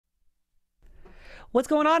What's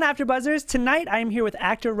going on, AfterBuzzers? Tonight, I am here with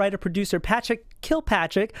actor, writer, producer Patrick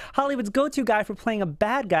Kilpatrick, Hollywood's go-to guy for playing a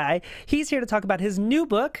bad guy. He's here to talk about his new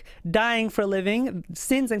book, Dying for a Living,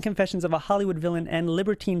 Sins and Confessions of a Hollywood Villain and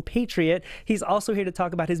Libertine Patriot. He's also here to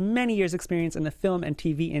talk about his many years' experience in the film and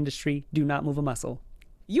TV industry. Do not move a muscle.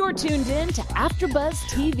 You're tuned in to AfterBuzz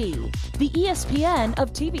TV, the ESPN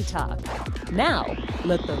of TV talk. Now,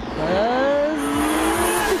 let the buzz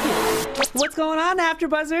begin. What's going on,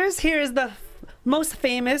 AfterBuzzers? Here is the most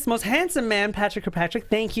famous, most handsome man, Patrick Kilpatrick.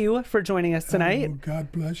 Thank you for joining us tonight. Oh,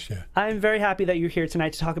 God bless you. I'm very happy that you're here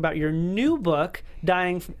tonight to talk about your new book,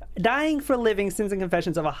 Dying for a Living, Sins and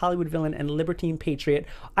Confessions of a Hollywood Villain and Libertine Patriot.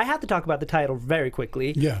 I have to talk about the title very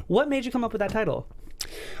quickly. Yeah. What made you come up with that title?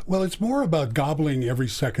 Well, it's more about gobbling every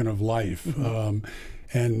second of life.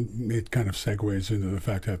 And it kind of segues into the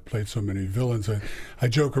fact I've played so many villains. I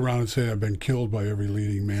joke around and say I've been killed by every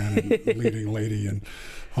leading man and leading lady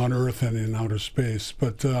on Earth and in outer space.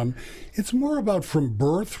 But it's more about from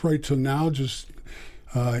birth right to now, just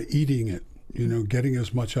eating it, you know, getting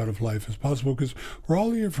as much out of life as possible, because we're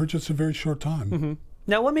all here for just a very short time.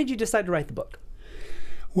 Now, what made you decide to write the book?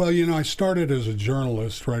 Well, you know, I started as a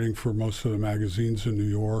journalist writing for most of the magazines in New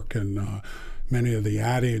York and many of the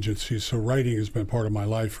ad agencies, so writing has been part of my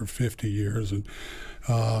life for 50 years, and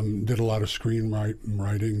did a lot of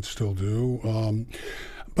screenwriting, still do.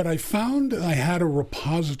 But I found I had a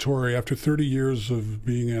repository after 30 years of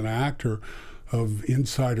being an actor of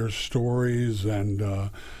insider stories and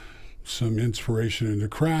some inspiration in the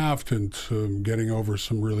craft and some getting over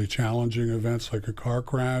some really challenging events like a car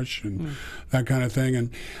crash and that kind of thing. And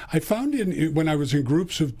I found when I was in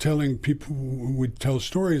groups of telling people, we'd tell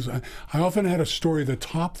stories, I often had a story that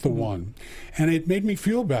topped the one, and it made me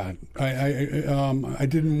feel bad. I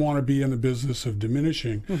didn't want to be in the business of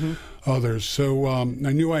diminishing others, so I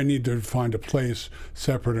knew I needed to find a place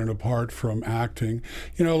separate and apart from acting.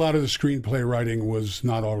 You know, a lot of the screenplay writing was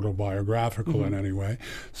not autobiographical in any way.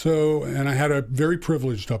 So, and I had a very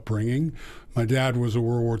privileged upbringing. My dad was a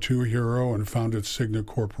World War II hero and founded Cigna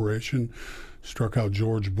Corporation, struck out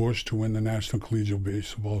George Bush to win the National Collegiate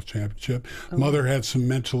Baseball Championship. Mother had some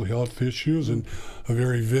mental health issues and a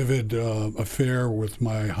very vivid affair with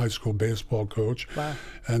my high school baseball coach. Wow.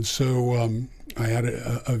 And so I had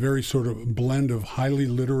a very sort of blend of highly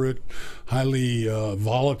literate, highly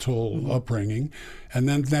volatile upbringing. And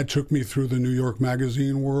then that took me through the New York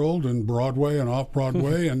magazine world and Broadway and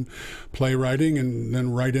off-Broadway and playwriting, and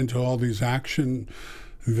then right into all these action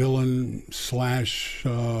villain slash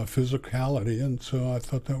physicality. And so I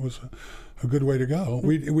thought that was a good way to go.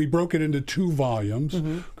 We broke it into 2 volumes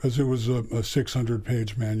because it was a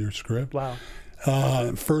 600-page manuscript. Wow.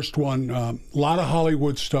 First one, a lot of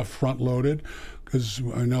Hollywood stuff front-loaded, because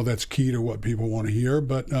I know that's key to what people want to hear.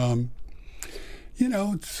 But you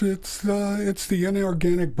know, it's the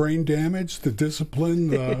inorganic brain damage, the discipline,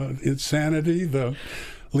 the insanity, the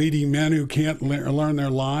leading men who can't learn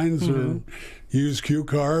their lines or use cue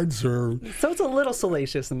cards, or So it's a little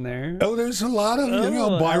salacious in there. oh, there's a lot of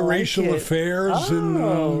biracial affairs and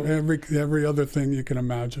every other thing you can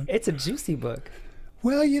imagine. It's a juicy book.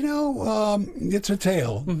 Well, you know, it's a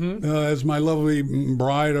tale. As my lovely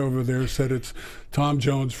bride over there said, it's Tom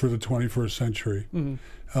Jones for the 21st century.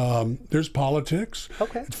 There's politics.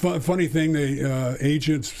 Okay. It's funny thing, the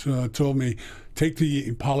agents told me, take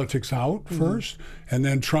the politics out first, and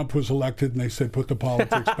then Trump was elected, and they said, put the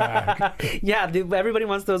politics back. Yeah, everybody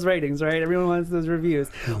wants those ratings, right? Everyone wants those reviews.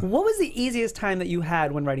 What was the easiest time that you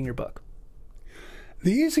had when writing your book?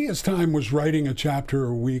 The easiest time was writing a chapter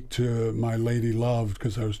a week to my lady love,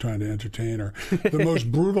 because I was trying to entertain her. The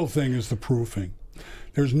most brutal thing is the proofing.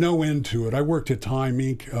 There's no end to it. I worked at Time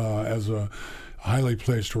Inc. As a highly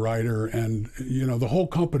placed writer, and you know, the whole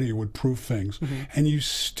company would proof things, and you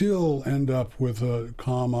still end up with a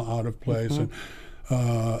comma out of place. And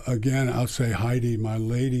again, I'll say Heidi, my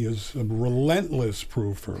lady, is a relentless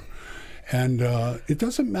proofer, and it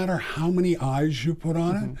doesn't matter how many eyes you put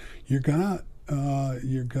on it, you're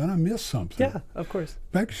gonna miss something. Yeah, of course.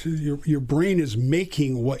 Your brain is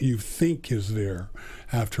making what you think is there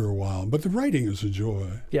after a while, but the writing is a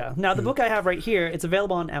joy. Yeah. Now, the book I have right here, it's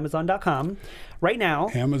available on Amazon.com right now.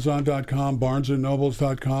 Amazon.com,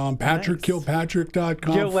 BarnesandNobles.com,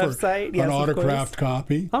 PatrickKilpatrick.com Your website, yes, an of autographed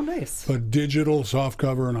copy. Oh, nice. But digital,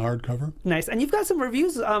 softcover, and hardcover. Nice. And you've got some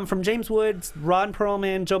reviews from James Woods, Ron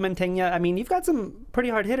Perlman, Joe Mantegna. I mean, you've got some pretty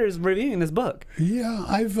hard hitters reviewing this book. Yeah,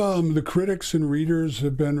 I've the critics and readers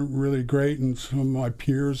have been really great, and some of my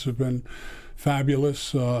peers have been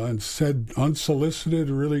fabulous and said unsolicited,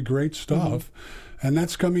 really great stuff. And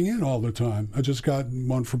that's coming in all the time. I just got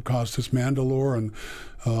one from Costas Mandylor and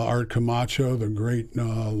Art Camacho, the great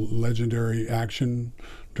legendary action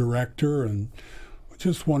director, and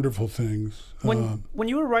just wonderful things. When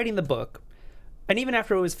you were writing the book, and even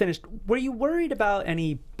after it was finished, were you worried about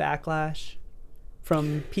any backlash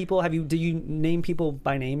from people? Do you name people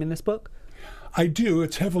by name in this book? I do.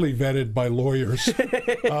 It's heavily vetted by lawyers.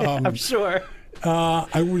 I'm sure.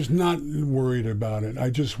 I was not worried about it. I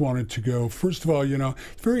just wanted to go, first of all,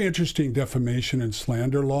 very interesting defamation and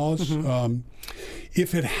slander laws.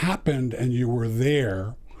 If it happened and you were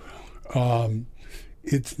there, and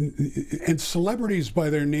celebrities by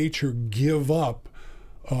their nature give up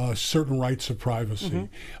certain rights of privacy.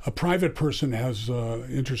 A private person has,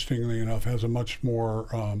 interestingly enough, has a much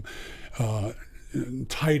more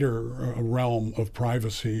tighter realm of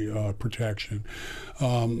privacy protection.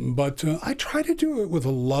 But I try to do it with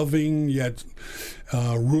a loving yet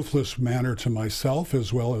ruthless manner to myself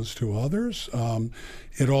as well as to others.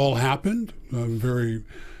 It all happened. I'm very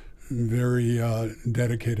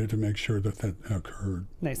dedicated to make sure that occurred.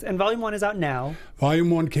 Nice. And Volume 1 is out now. Volume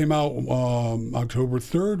 1 came out October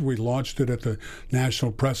 3rd. We launched it at the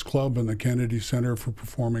National Press Club and the Kennedy Center for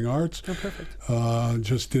Performing Arts. Oh, perfect.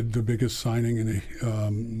 Just did the biggest signing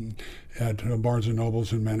at Barnes &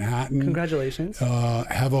 Noble's in Manhattan. Congratulations.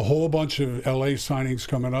 Have a whole bunch of LA signings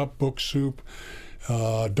coming up. Book Soup.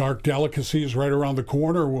 Dark Delicacies right around the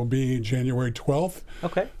corner will be January 12th.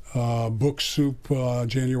 Okay. Book Soup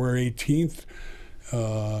January 18th.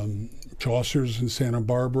 Chaucer's in Santa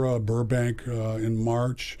Barbara, Burbank in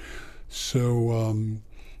March. So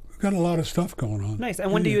we've got a lot of stuff going on. Nice.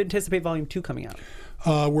 And when do you anticipate Volume 2 coming out?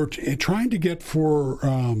 We're trying to get for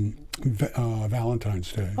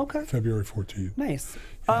Valentine's Day, February 14th. Nice.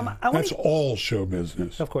 That's all show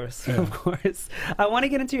business. Of course, of course. I want to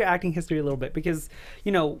get into your acting history a little bit because,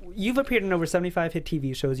 you've appeared in over 75 hit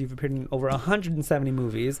TV shows. You've appeared in over 170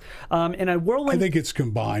 movies. In a whirlwind... I think it's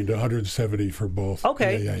combined, 170 for both.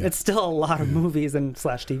 Okay. It's still a lot of movies and /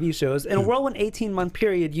 TV shows. In a whirlwind 18-month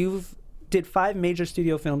period, you've did 5 major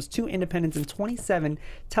studio films, 2 independents, and 27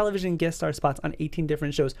 television guest star spots on 18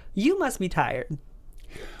 different shows. You must be tired.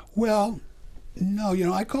 Well... No,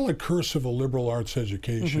 I call it curse of a liberal arts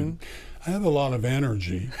education. I have a lot of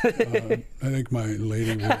energy. I think my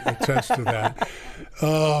lady will attest to that.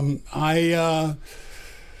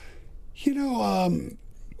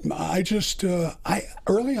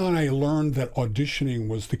 Early on I learned that auditioning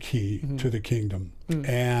was the key to the kingdom.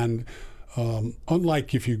 And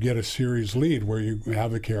unlike if you get a series lead where you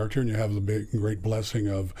have the character and you have the great blessing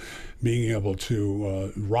of being able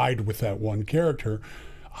to ride with that one character,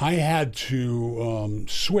 I had to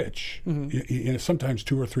switch, sometimes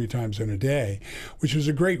 2 or 3 times in a day, which is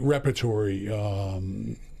a great repertory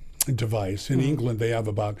device. In England, they have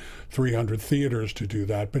about 300 theaters to do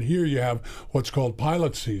that. But here you have what's called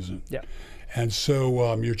pilot season. Yeah. And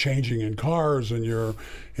so you're changing in cars, and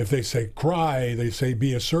if they say cry, they say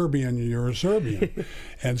be a Serbian, you're a Serbian.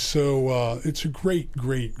 And so it's a great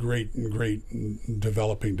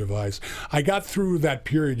developing device. I got through that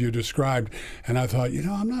period you described, and I thought,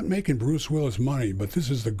 I'm not making Bruce Willis money, but this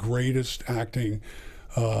is the greatest acting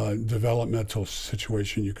developmental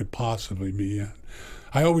situation you could possibly be in.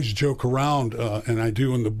 I always joke around, and I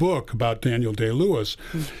do in the book, about Daniel Day-Lewis.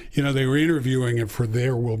 They were interviewing him for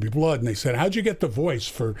There Will Be Blood, and they said, how'd you get the voice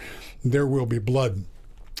for There Will Be Blood?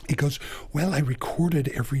 He goes, well, I recorded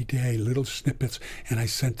every day little snippets, and I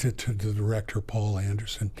sent it to the director, Paul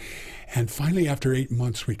Anderson. And finally, after 8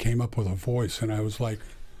 months, we came up with a voice, and I was like,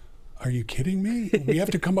 are you kidding me? We have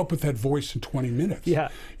to come up with that voice in 20 minutes. Yeah.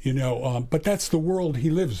 But that's the world he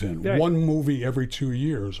lives in. Right. One movie every 2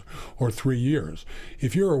 years or 3 years.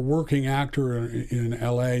 If you're a working actor in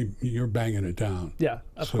LA, you're banging it down. Yeah,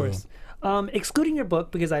 of course. Excluding your book,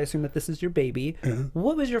 because I assume that this is your baby,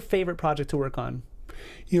 what was your favorite project to work on?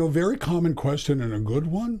 Very common question and a good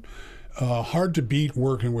one. Hard to beat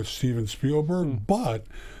working with Steven Spielberg, but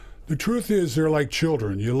the truth is, they're like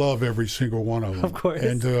children. You love every single one of them. Of course.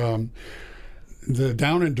 And the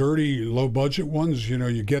down and dirty, low-budget ones,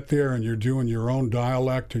 you get there and you're doing your own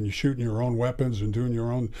dialect and you're shooting your own weapons and doing your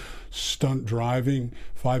own stunt driving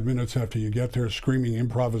 5 minutes after you get there, screaming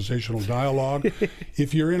improvisational dialogue.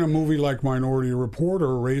 If you're in a movie like Minority Report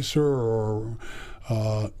or Racer or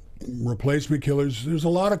Replacement Killers, there's a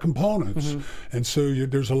lot of components, and so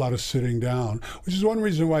there's a lot of sitting down, which is one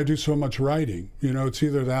reason why I do so much writing. It's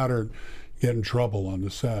either that or get in trouble on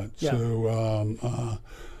the set. Yeah. So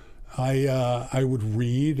I would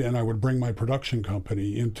read, and I would bring my production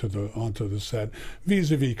company onto the set,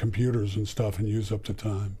 vis-a-vis computers and stuff, and use up the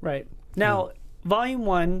time. Right. Now, Volume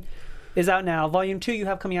 1, is out now. Volume 2 you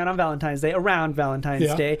have coming out on Valentine's Day, around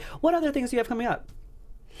Valentine's Day. What other things do you have coming up?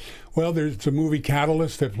 Well, there's a movie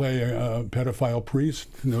Catalyst. I play a pedophile priest.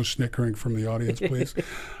 No snickering from the audience, please.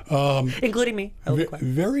 Including me.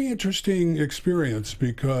 Very interesting experience,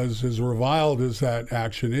 because as reviled as that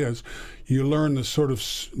action is, you learn the sort of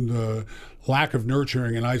the lack of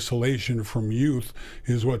nurturing and isolation from youth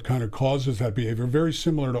is what kind of causes that behavior. Very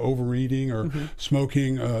similar to overeating or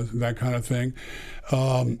smoking, that kind of thing.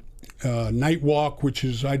 Night Walk, which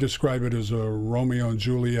is, I describe it as a Romeo and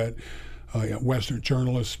Juliet. Western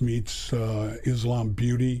journalist meets Islam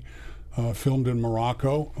beauty, filmed in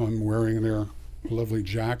Morocco. I'm wearing their lovely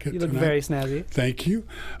jacket. You look tonight. very snazzy. Thank you.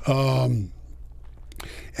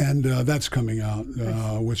 And that's coming out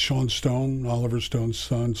with Sean Stone, Oliver Stone's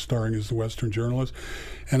son, starring as the Western journalist.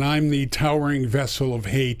 And I'm the towering vessel of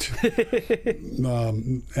hate.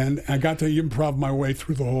 And I got to improv my way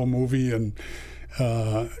through the whole movie and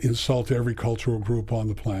insult every cultural group on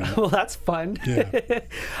the planet. Well, that's fun. Yeah.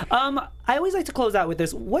 I always like to close out with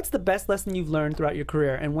this. What's the best lesson you've learned throughout your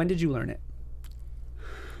career, and when did you learn it?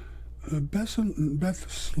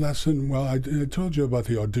 Best lesson, well, I told you about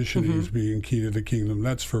the auditioning as being key to the kingdom.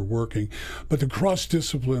 That's for working. But the cross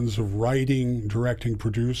disciplines of writing, directing,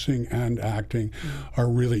 producing, and acting are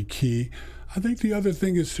really key. I think the other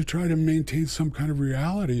thing is to try to maintain some kind of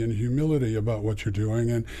reality and humility about what you're doing.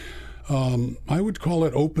 And I would call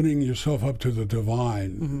it opening yourself up to the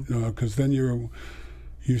divine, because then you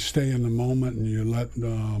stay in the moment and you let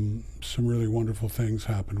some really wonderful things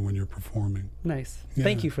happen when you're performing. Nice. Yeah.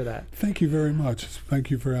 Thank you for that. Thank you very much. Thank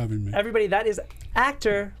you for having me. Everybody, that is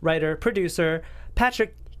actor, writer, producer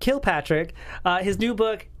Patrick Kilpatrick. His new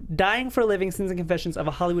book, Dying for a Living, Sins and Confessions of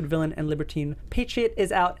a Hollywood Villain and Libertine Patriot,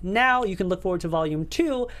 is out now. You can look forward to Volume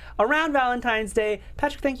 2 around Valentine's Day.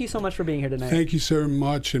 Patrick, thank you so much for being here tonight. Thank you so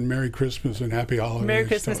much, and Merry Christmas and Happy Holidays. Merry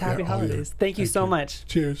Christmas, Happy Holidays. Thank you so much.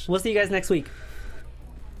 Cheers. We'll see you guys next week.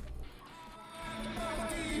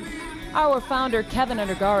 Our founder, Keven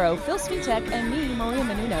Undergaro, Phil Svitek, and me, Maria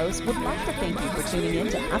Menounos, would like to thank you for tuning in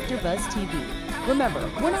to AfterBuzz TV.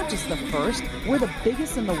 Remember, we're not just the first, we're the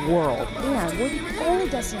biggest in the world, and we're the only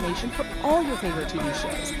destination for all your favorite TV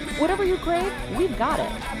shows. Whatever you crave, we've got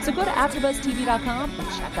it. So go to AfterBuzzTV.com and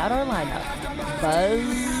check out our lineup.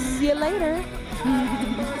 Buzz you later.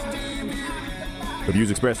 The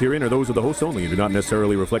views expressed herein are those of the hosts only and do not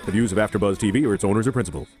necessarily reflect the views of AfterBuzz TV or its owners or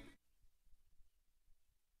principals.